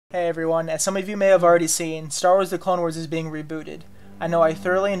Hey everyone, as some of you may have already seen, Star Wars The Clone Wars is being rebooted. I know I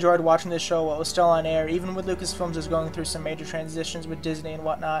thoroughly enjoyed watching this show while it was still on air, even when Lucasfilms was going through some major transitions with Disney and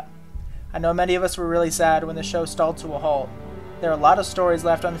whatnot. I know many of us were really sad when the show stalled to a halt. There are a lot of stories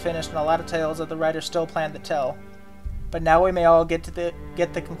left unfinished and a lot of tales that the writers still plan to tell. But now we may all get the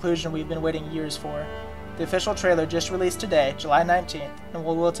conclusion we've been waiting years for. The official trailer just released today, July 19th, and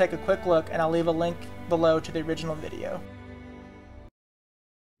we'll take a quick look and I'll leave a link below to the original video.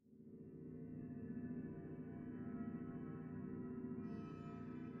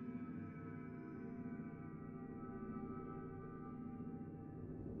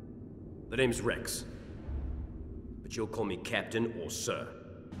 The name's Rex, but you'll call me Captain or Sir.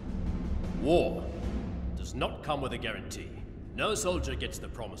 War does not come with a guarantee. No soldier gets the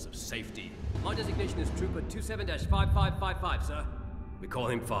promise of safety. My designation is Trooper 27-5555, sir. We call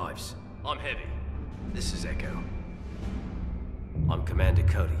him Fives. I'm Heavy. This is Echo. I'm Commander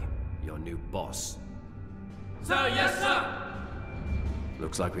Cody, your new boss. Sir, yes, sir!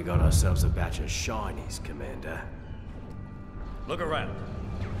 Looks like we got ourselves a batch of shinies, Commander. Look around.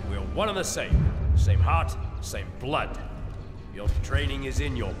 We're one and the same. Same heart, same blood. Your training is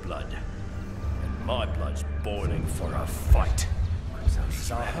in your blood. And my blood's boiling for a fight.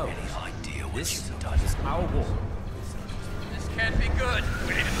 So have any idea what you've done? This is our war. This can't be good.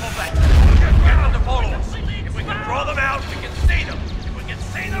 We need to pull back. Get them to follow us. If we can draw them out, we can see them. If we can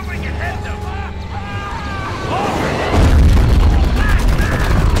see them, we can hit them.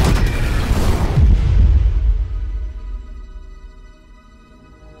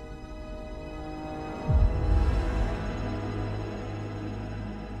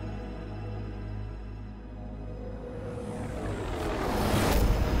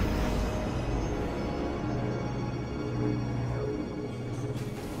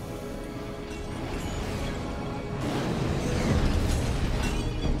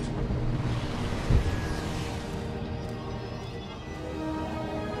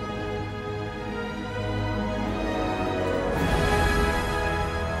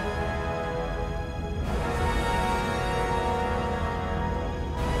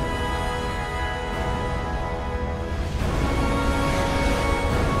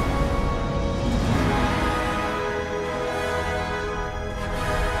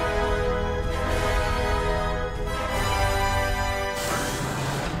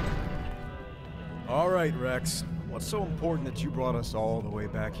 All right, Rex. What's so important that you brought us all the way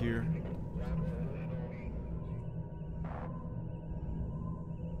back here?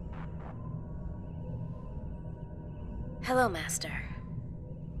 Hello, Master.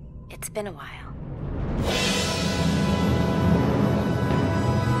 It's been a while.